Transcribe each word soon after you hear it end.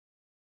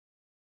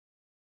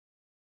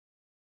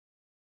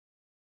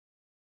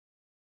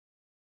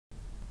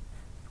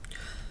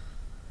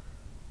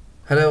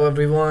Hello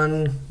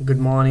everyone, good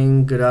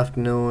morning, good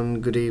afternoon,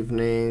 good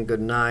evening,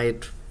 good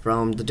night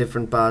from the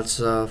different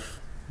parts of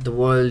the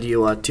world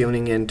you are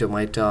tuning into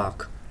my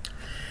talk.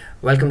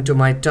 Welcome to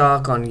my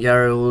talk on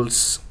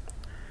Yara-Rules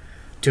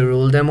to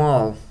rule them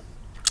all.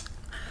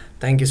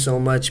 Thank you so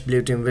much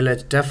Blue Team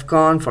Village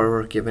DEFCON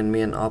for giving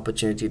me an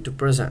opportunity to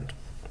present.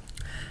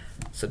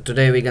 So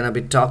today we're gonna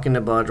be talking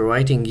about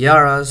writing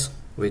Yaras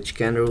which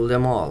can rule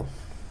them all.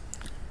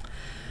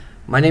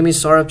 My name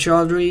is Saurabh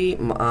Chaudhary.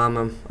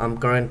 I'm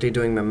currently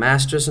doing my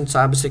master's in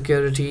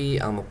cybersecurity.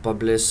 I'm a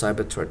published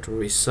cyber threat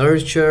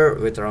researcher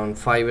with around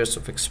 5 years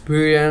of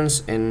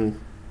experience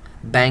in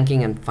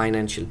banking and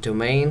financial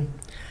domain.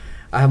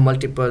 I have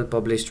multiple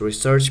published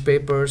research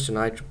papers in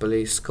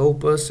IEEE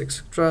Scopus,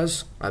 etc.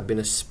 I've been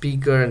a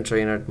speaker and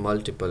trainer at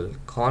multiple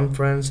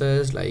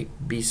conferences like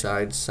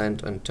B-Sides San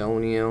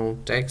Antonio,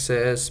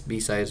 Texas,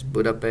 B-Sides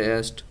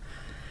Budapest,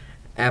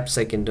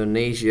 AppSec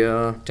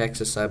Indonesia,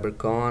 Texas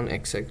CyberCon,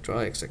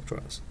 etc.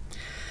 etc.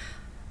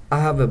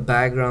 I have a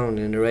background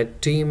in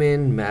red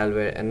teaming,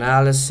 malware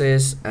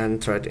analysis, and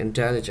threat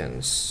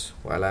intelligence,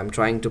 while I'm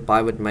trying to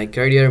pivot my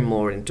career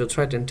more into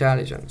threat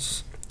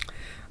intelligence.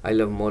 I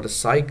love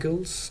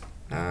motorcycles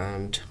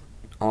and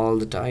all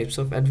the types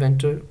of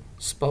adventure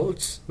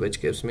sports,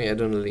 which gives me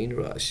adrenaline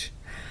rush.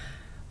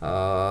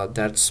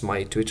 That's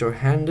my Twitter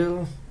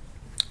handle,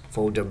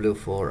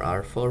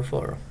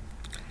 4W4R44.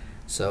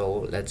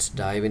 So let's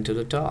dive into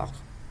the talk.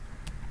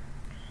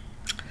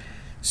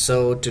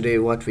 So today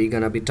what we're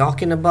gonna be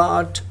talking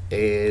about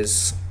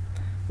is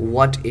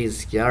what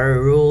is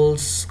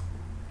Yara-Rules,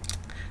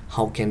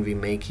 how can we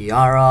make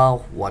Yara,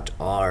 what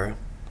are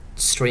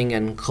string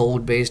and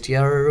code based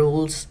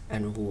Yara-Rules,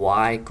 and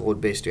why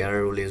code based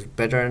Yara-Rule is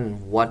better,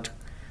 and what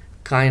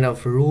kind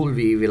of rule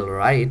we will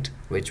write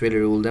which will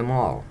rule them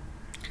all.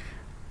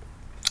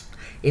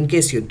 In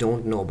case you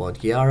don't know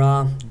about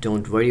Yara,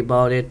 don't worry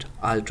about it.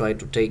 I'll try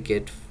to take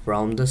it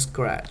from the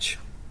scratch.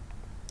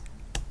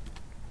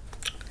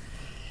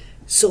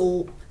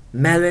 So,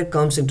 malware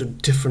comes into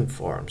different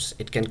forms.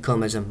 It can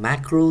come as a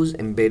macros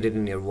embedded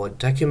in your Word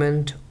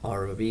document,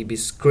 or a VB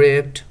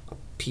script, a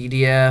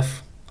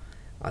PDF,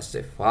 a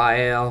zip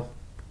file,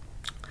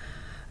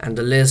 and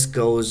the list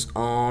goes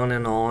on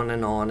and on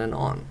and on and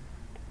on.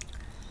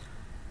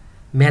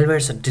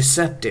 Malwares are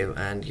deceptive,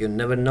 and you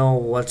never know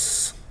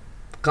what's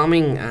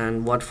coming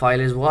and what file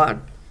is what,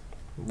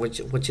 which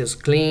is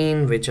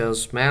clean, which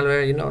is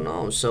malware, you don't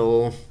know.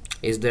 So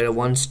is there a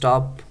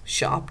one-stop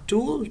shop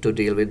tool to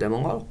deal with them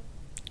all?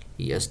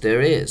 Yes,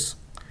 there is.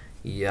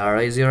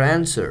 Yara is your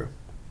answer.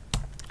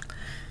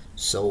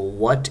 So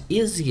what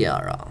is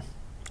Yara?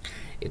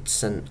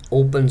 It's an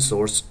open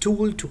source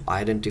tool to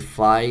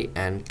identify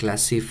and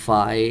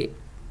classify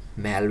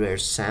malware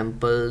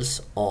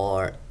samples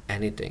or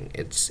anything.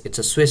 It's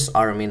a Swiss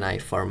Army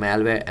knife for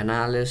malware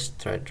analyst,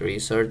 threat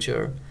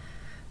researcher.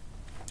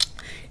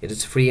 It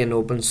is free and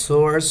open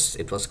source.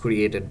 It was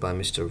created by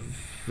Mr.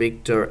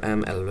 Victor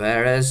M.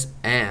 Alvarez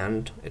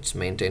and it's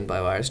maintained by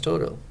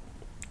VirusTotal.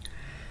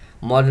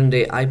 Modern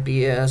day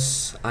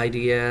IPS,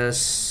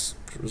 IDS,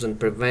 intrusion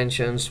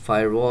preventions,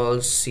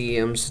 firewalls,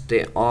 CMs,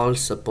 they all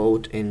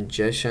support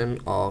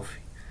ingestion of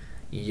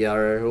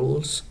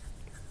Yara-Rules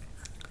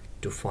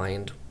to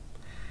find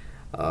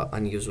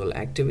unusual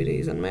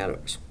activities and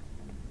malwares,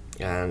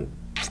 and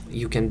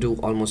you can do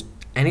almost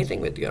anything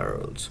with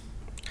Yara-Rules.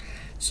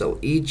 So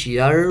each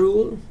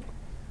Yara-Rule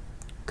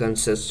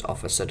consists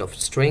of a set of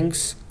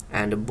strings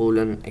and a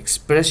Boolean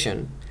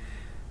expression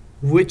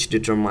which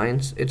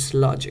determines its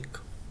logic.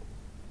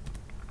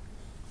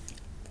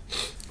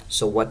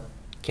 So what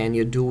can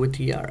you do with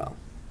Yara?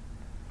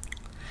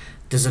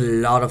 There's a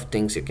lot of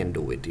things you can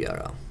do with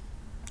Yara.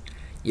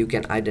 You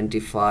can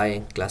identify,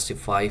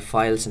 classify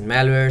files and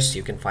malwares.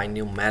 You can find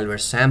new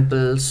malware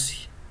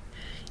samples.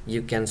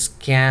 You can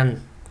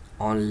scan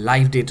on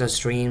live data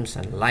streams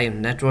and live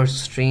network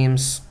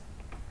streams.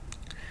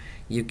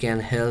 You can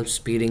help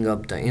speeding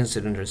up the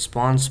incident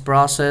response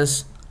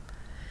process.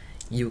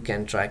 You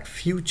can track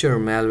future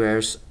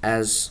malwares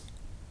as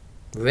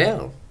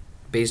well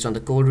based on the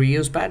code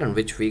reuse pattern,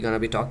 which we're going to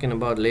be talking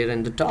about later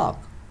in the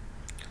talk.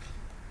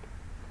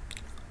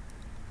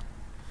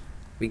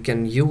 You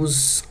can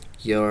use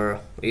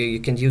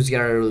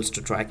Yara-Rules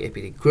to track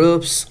APT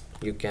groups.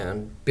 You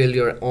can build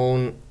your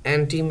own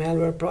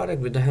anti-malware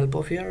product with the help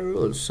of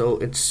Yara-Rules. So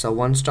it's a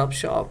one-stop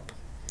shop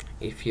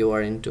if you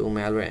are into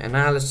malware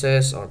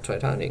analysis or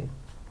threat hunting.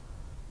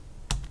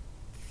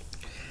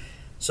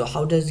 So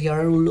how does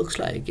Yara-Rule looks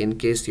like? In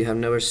case you have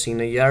never seen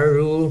a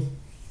Yara-Rule,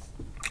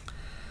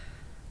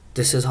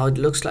 this is how it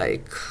looks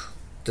like.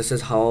 This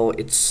is how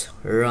it's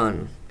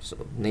run.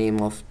 So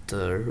name of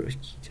the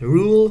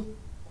rule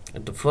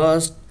at the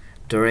first,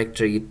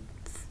 directory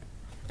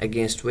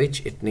against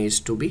which it needs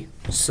to be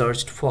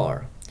searched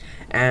for,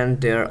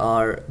 and there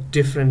are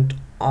different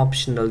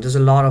there's a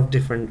lot of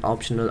different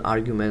optional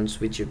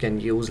arguments which you can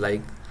use,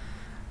 like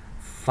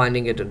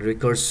finding it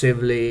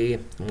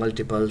recursively,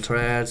 multiple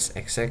threads,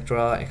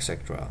 etc.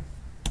 etc.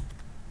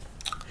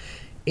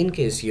 In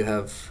case you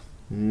have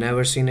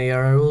never seen a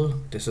Yara-Rule,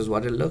 this is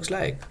what it looks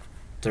like.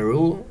 the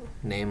rule,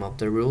 name of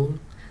the rule,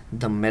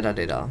 the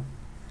metadata,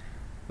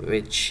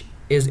 which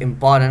is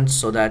important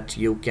so that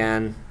you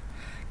can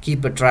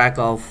keep a track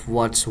of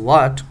what's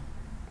what,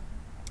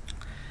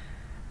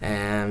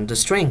 and the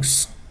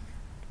strings.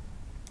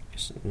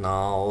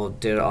 Now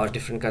there are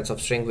different kinds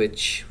of string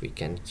which we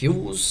can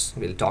use,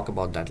 we'll talk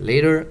about that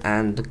later,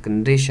 and the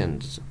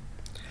conditions.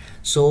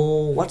 So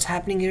what's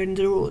happening here in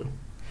the rule?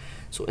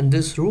 So in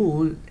this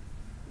rule,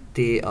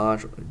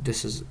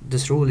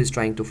 this rule is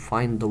trying to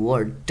find the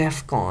word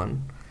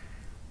DEFCON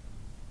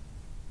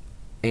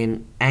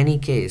in any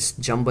case,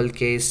 jumble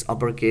case,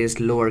 uppercase,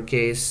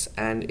 lowercase,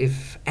 and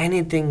if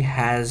anything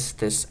has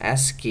this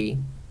ASCII,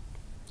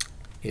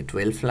 it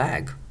will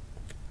flag.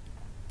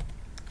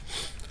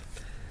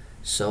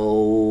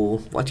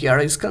 So what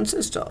Yara is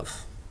consists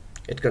of?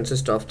 It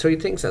consists of three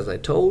things, as I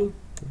told: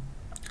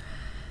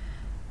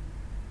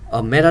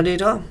 a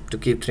metadata to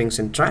keep things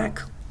in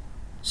track,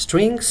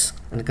 strings,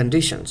 and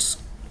conditions.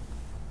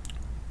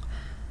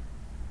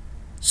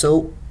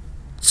 So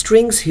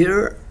strings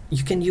here,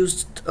 you can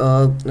use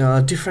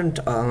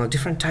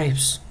different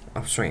types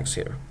of strings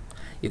here.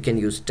 You can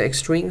use text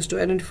strings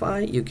to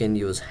identify, you can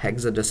use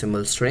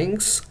hexadecimal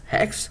strings,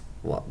 hex,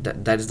 well,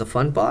 that is the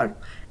fun part,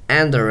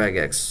 and the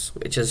regex,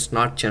 which is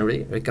not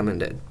generally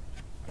recommended.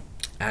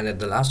 And at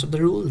the last of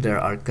the rule, there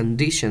are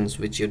conditions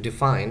which you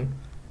define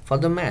for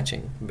the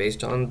matching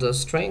based on the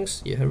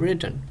strings you have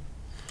written.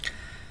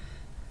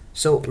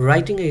 So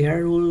writing a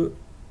Yara-Rule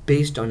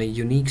based on a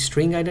unique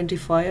string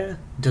identifier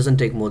doesn't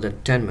take more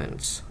than 10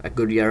 minutes. A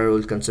good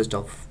Yara-Rule consists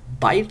of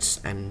bytes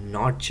and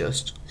not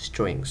just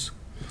strings.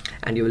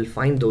 And you will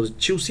find those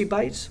juicy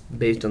bytes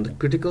based on the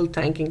critical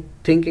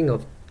thinking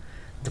of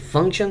the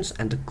functions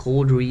and the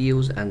code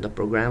reuse and the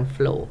program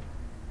flow.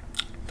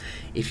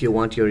 If you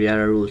want your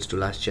Yara-Rules to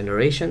last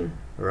generation,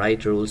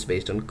 write rules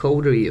based on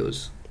code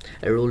reuse.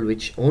 A rule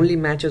which only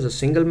matches a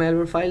single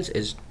malware files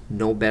is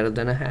no better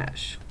than a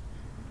hash.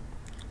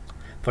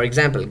 For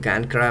example,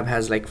 GandCrab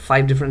has like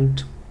 5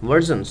 different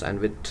versions, and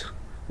with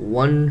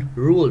one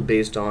rule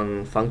based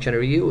on function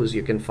reuse,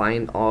 you can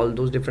find all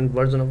those different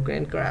versions of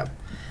GandCrab.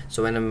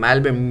 So when a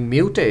malware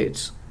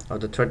mutates, or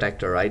the threat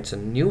actor writes a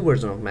new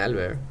version of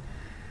malware,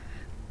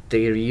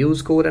 they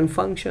reuse code and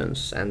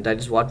functions, and that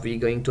is what we're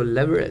going to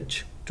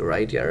leverage to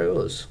write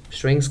Yara-Rules.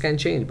 Strings can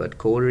change, but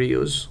code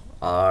reuse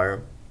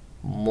are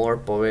more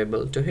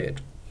probable to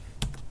hit.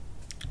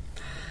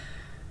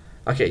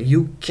 Okay,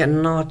 you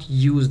cannot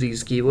use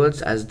these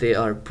keywords as they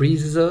are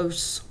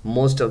pre-reserves.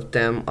 Most of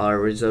them are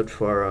reserved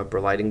for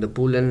providing the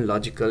Boolean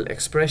logical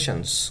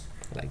expressions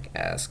like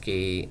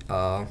ASCII,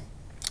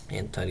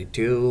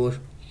 int32,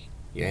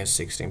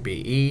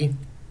 US16PE,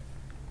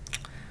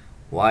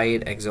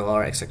 wide,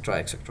 XOR, etc.,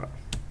 etc.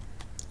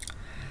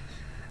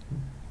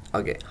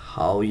 Okay,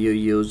 how you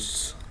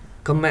use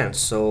comments.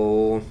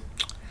 So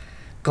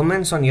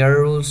comments on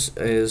Yara-Rules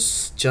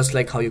is just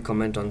like how you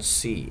comment on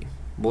C.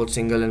 Both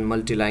single and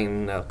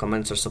multi-line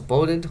comments are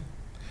supported.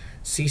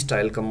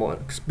 C-style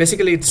comments,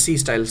 basically it's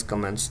C-style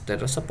comments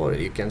that are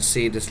supported. You can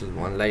see this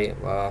one line,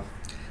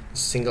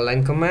 single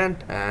line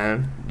comment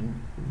and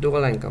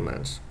dual line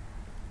comments,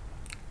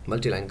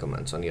 multi-line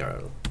comments on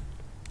Yara-Rule.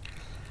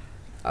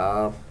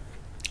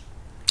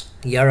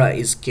 Yara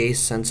is case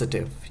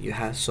sensitive. You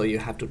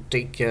have to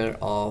take care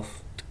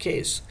of the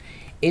case.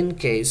 In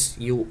case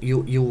you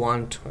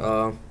want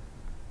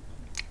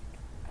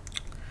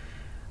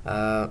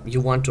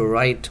to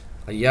write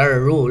a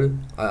Yara-Rule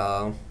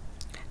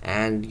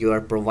and you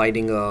are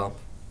providing a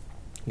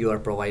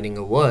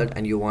word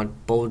and you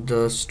want both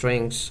the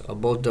strings or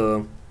both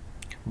the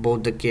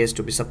case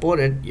to be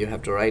supported, you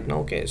have to write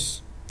no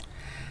case.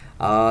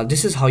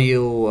 This is how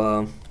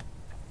you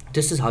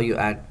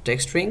add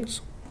text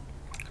strings.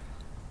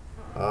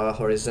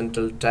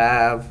 Horizontal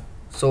tab,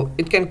 so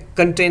it can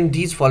contain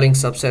these following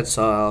subsets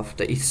of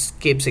the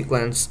escape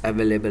sequence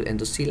available in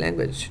the C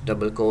language: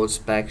 double quotes,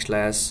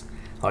 backslash,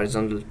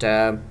 horizontal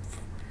tab,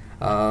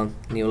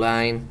 new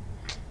line,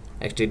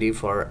 XTD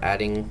for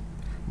adding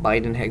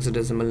byte and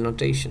hexadecimal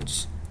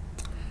notations.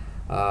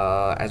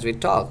 As we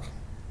talk,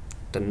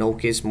 the no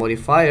case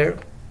modifier.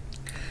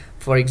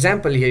 For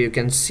example, here you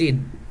can see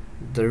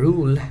the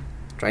rule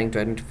trying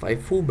to identify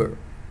foobar.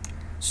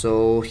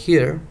 So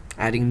here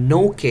adding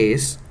no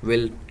case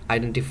will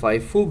identify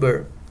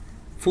foobar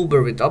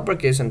with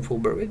uppercase and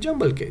foobar with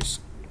jumble case.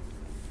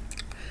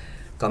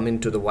 Coming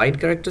to the wide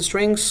character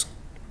strings.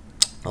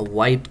 A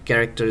wide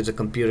character is a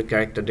computer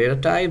character data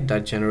type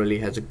that generally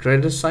has a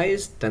greater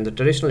size than the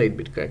traditional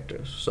 8-bit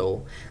characters.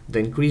 So the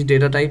increased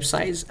data type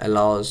size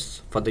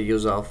allows for the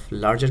use of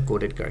larger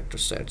coded character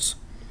sets.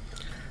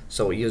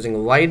 So using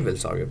a wide will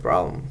solve your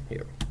problem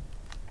here.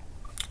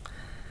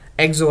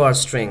 XOR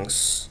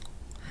strings.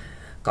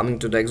 Coming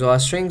to the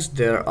XOR strings,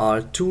 there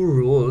are 2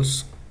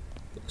 rules.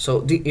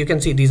 So you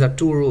can see these are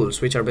 2 rules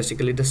which are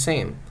basically the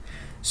same.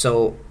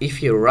 So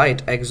if you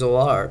write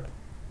XOR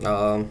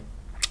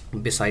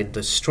beside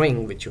the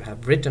string which you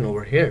have written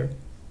over here,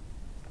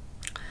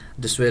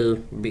 this will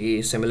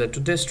be similar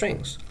to these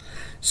strings.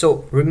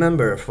 So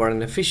remember, for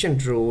an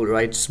efficient rule,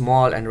 write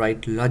small and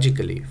write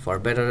logically for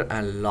better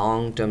and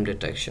long-term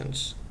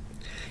detections.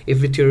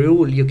 If with your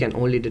rule you can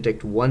only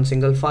detect one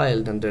single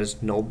file, then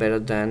there's no better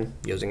than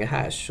using a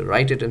hash. So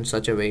write it in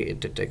such a way it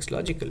detects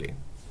logically.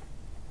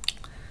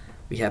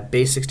 We have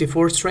base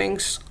 64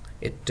 strings.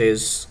 It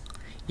is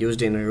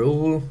used in a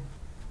rule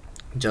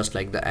just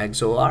like the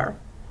XOR.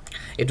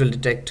 It will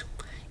detect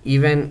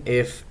even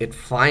if it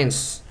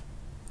finds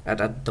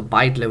at the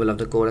byte level of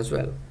the code as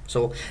well.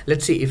 So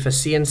let's see if a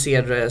CNC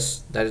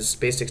address that is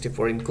base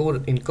 64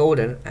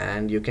 encoded,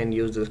 and you can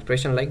use the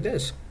expression like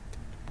this.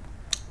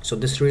 So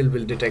this rule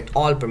will detect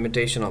all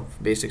permutation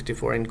of base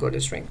 64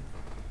 encoded string.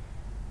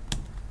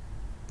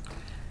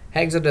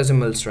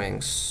 Hexadecimal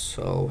strings.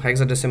 So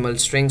hexadecimal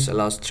strings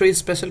allows 3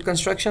 special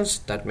constructions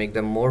that make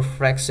them more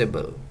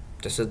flexible.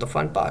 This is the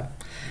fun part.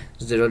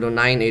 0 to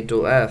 9, A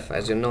to F,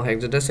 as you know,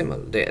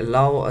 hexadecimal. They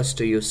allow us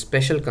to use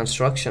special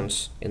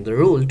constructions in the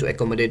rule to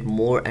accommodate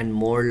more and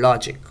more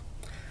logic.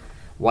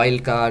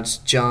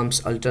 Wildcards,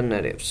 jumps,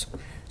 alternatives.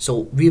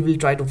 So we will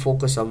try to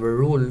focus our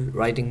rule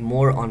writing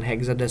more on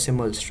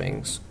hexadecimal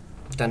strings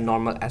than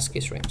normal ASCII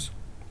strings.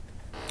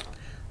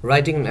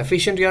 Writing an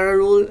efficient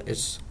Yara-Rule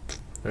is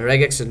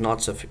regex is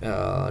not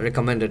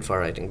recommended for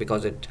writing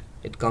because it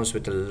comes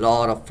with a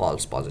lot of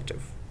false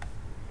positive.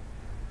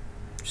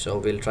 So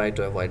we'll try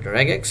to avoid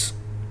regex.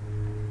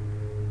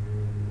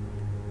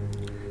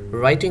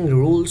 Writing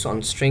rules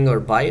on string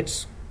or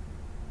bytes,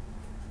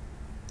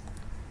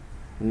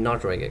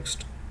 not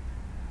regexed.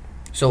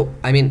 So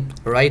I mean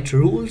write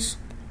rules,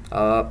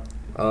 but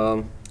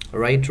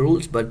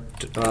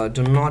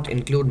do not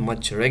include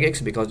much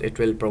regex because it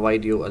will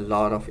provide you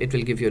it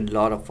will give you a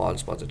lot of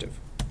false positive.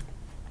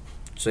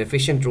 So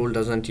efficient rule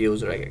doesn't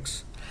use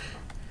regex.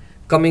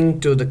 Coming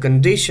to the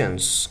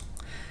conditions.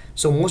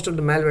 So most of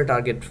the malware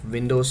target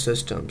Windows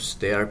systems.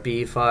 They are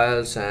PE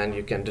files and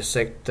you can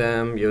dissect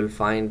them. You'll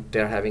find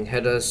they're having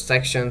headers,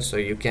 sections, so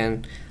you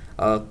can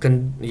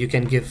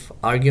give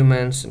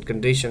arguments and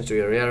conditions to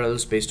your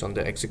URLs based on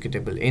the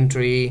executable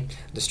entry,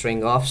 the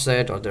string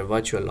offset or their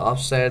virtual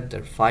offset,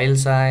 their file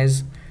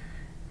size,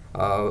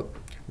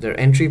 their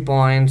entry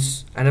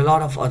points, and a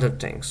lot of other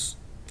things.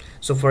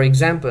 So for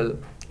example,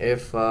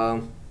 if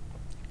there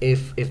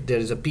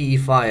is a PE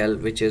file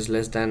which is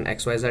less than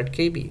XYZ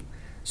KB,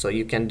 so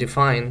you can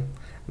define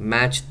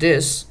match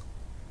this.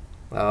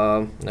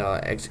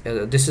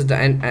 This is the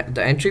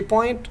entry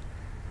point.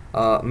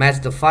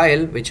 Match the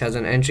file which has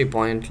an entry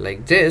point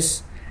like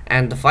this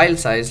and the file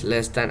size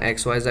less than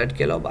XYZ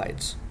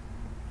kilobytes,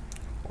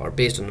 or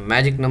based on the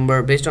magic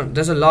number.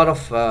 There's a lot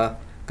of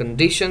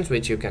conditions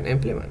which you can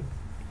implement.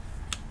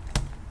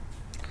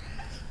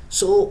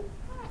 So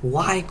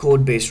why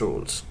code-based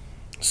rules?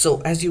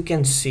 So as you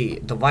can see,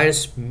 the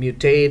virus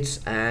mutates,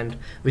 and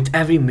with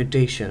every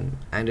mutation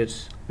and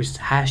its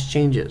hash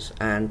changes,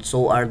 and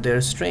so are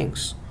their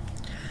strings.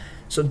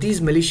 So these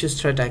malicious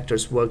threat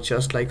actors work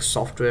just like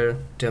software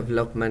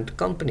development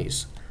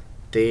companies.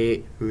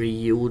 They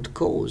reuse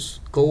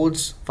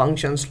codes,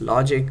 functions,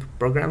 logic,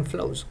 program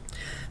flows.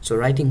 So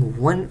writing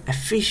one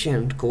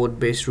efficient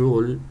code-based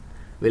rule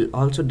will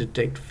also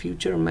detect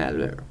future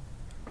malware.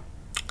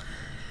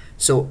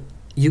 So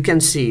you can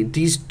see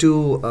these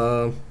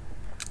two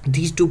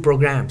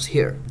programs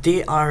here,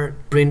 they are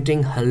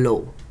printing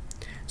hello.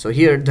 So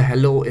here the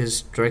hello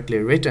is directly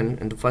written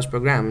in the first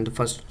program, the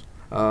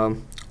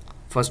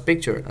first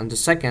picture, and the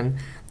second,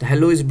 the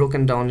hello is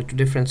broken down into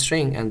different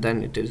string and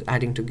then it is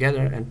adding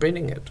together and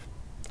printing it.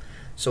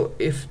 So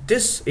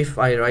if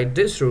I write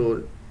this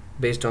rule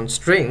based on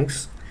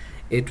strings,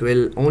 it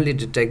will only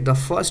detect the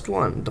first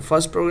one, the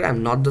first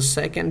program, not the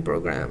second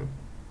program.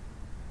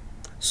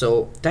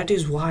 So that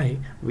is why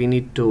we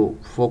need to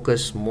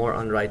focus more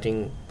on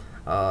writing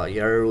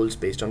Yara-Rules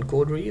based on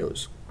code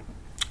reuse.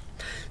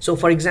 So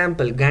for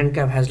example,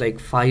 GrandCap has like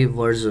 5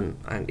 versions,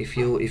 and if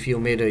you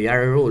made a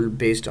Yara-Rule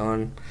based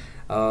on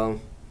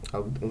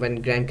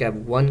when GrandCap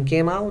 1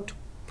 came out,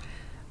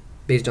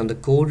 based on the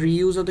code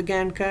reuse of the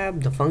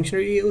GrandCap, the function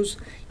reuse,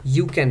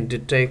 you can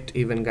detect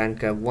even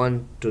GrandCap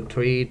 1 to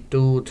 3,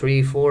 2,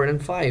 3, 4,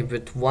 and 5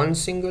 with one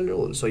single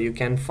rule. So you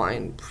can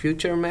find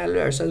future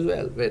malwares as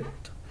well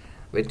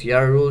with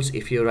Yara-Rules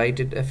if you write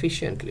it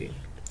efficiently.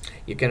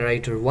 You can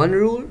write one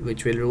rule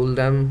which will rule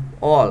them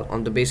all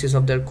on the basis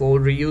of their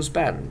code reuse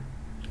pattern.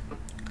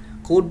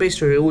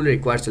 Code-based rule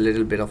requires a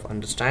little bit of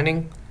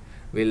understanding.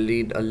 We'll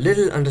need a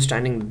little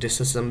understanding the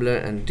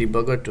disassembler and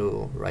debugger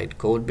to write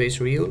code-based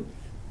rule.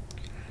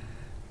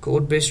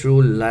 Code-based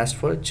rule lasts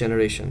for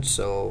generations,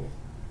 so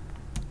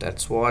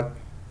that's what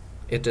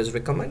it is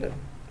recommended.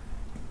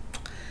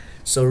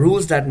 So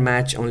rules that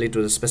match only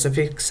to the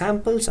specific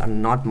samples are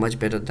not much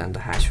better than the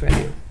hash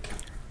value.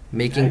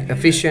 Making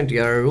efficient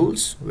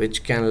Yara-Rules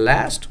which can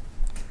last,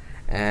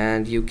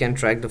 and you can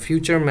track the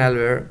future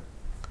malware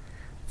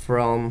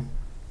from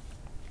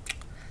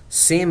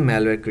same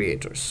malware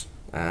creators,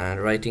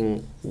 and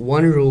writing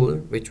one rule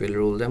which will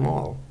rule them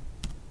all.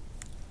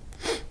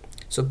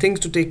 So things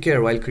to take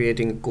care while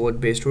creating a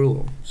code-based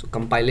rule. So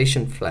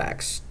compilation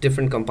flags.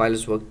 Different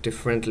compilers work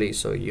differently.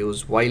 So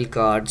use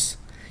wildcards.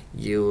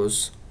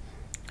 Use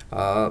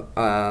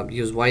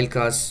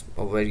wildcards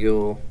where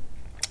you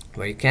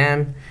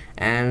can.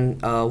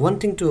 And one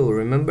thing to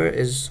remember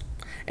is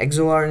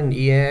XOR and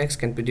EAX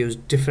can produce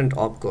different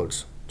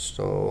opcodes.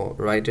 So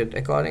write it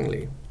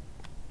accordingly.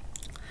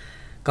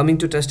 Coming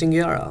to testing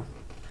Yara,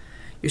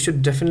 you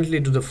should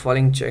definitely do the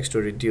following checks to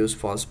reduce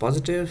false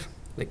positive,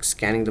 like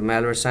scanning the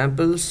malware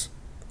samples,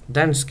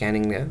 then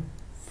scanning a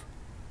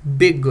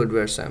big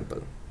goodware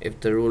sample.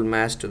 If the rule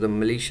matched to the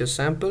malicious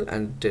sample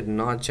and did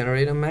not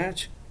generate a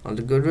match on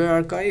the goodware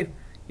archive,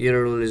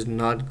 your rule is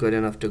not good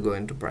enough to go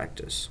into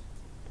practice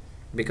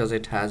because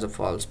it has a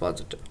false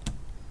positive.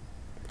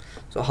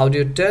 So how do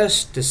you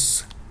test?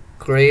 This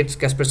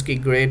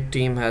Kaspersky Great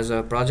team has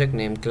a project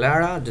named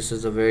Clara. This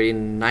is a very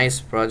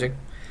nice project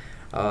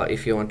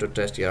if you want to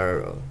test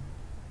your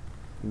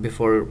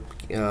before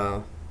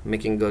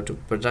making go to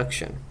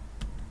production.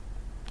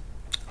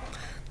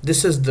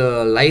 This is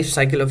the life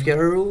cycle of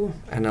Yara-Rule.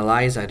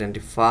 Analyze,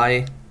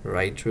 identify,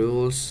 write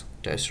rules,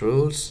 test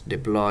rules,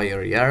 deploy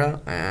your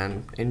Yara,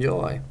 and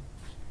enjoy.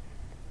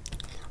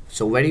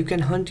 So where you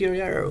can hunt your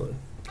Yara-Rule?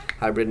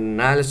 Hybrid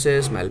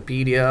analysis,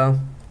 Malpedia,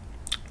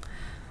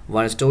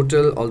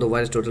 VirusTotal. Although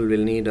VirusTotal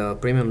will need a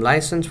premium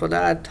license for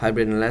that.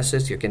 Hybrid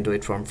analysis, you can do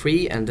it from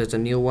free, and there's a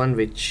new one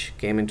which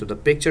came into the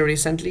picture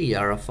recently,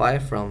 Yara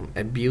 5 from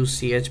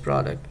AbuseCH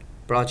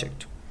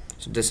project.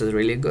 So this is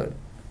really good.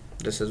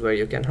 This is where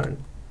you can hunt.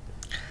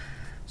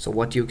 So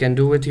what you can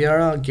do with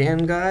Yara,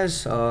 again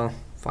guys,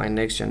 find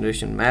next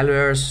generation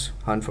malwares,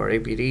 hunt for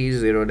APTs,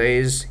 0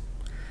 days.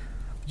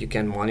 You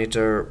can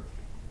monitor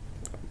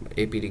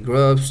APT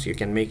groups, you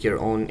can make your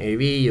own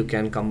AV, you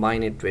can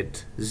combine it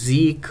with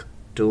Zeek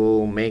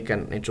to make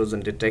an intrusion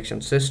detection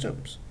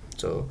systems.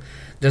 So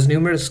there's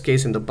numerous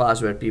cases in the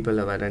past where people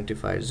have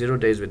identified 0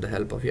 days with the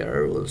help of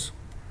Yara rules.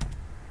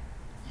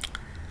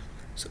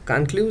 So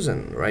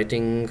conclusion,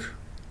 writing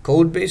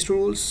code-based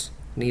rules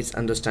needs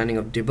understanding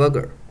of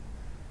debugger,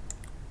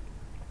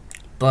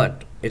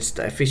 but it's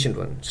the efficient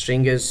one.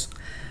 String is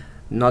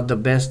not the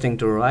best thing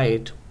to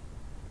write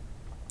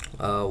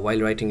while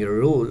writing your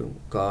rule,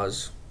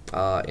 because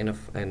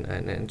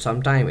in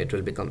some time it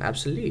will become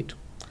obsolete.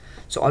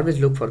 So always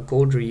look for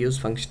code reuse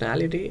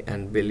functionality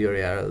and build your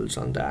rules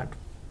on that.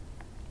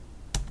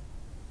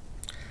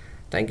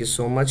 Thank you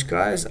so much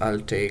guys. I'll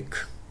take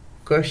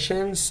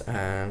questions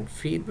and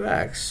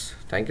feedbacks.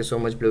 Thank you so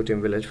much Blue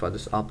Team Village for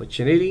this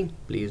opportunity.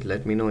 Please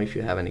let me know if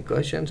you have any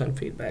questions and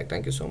feedback.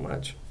 Thank you so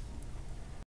much.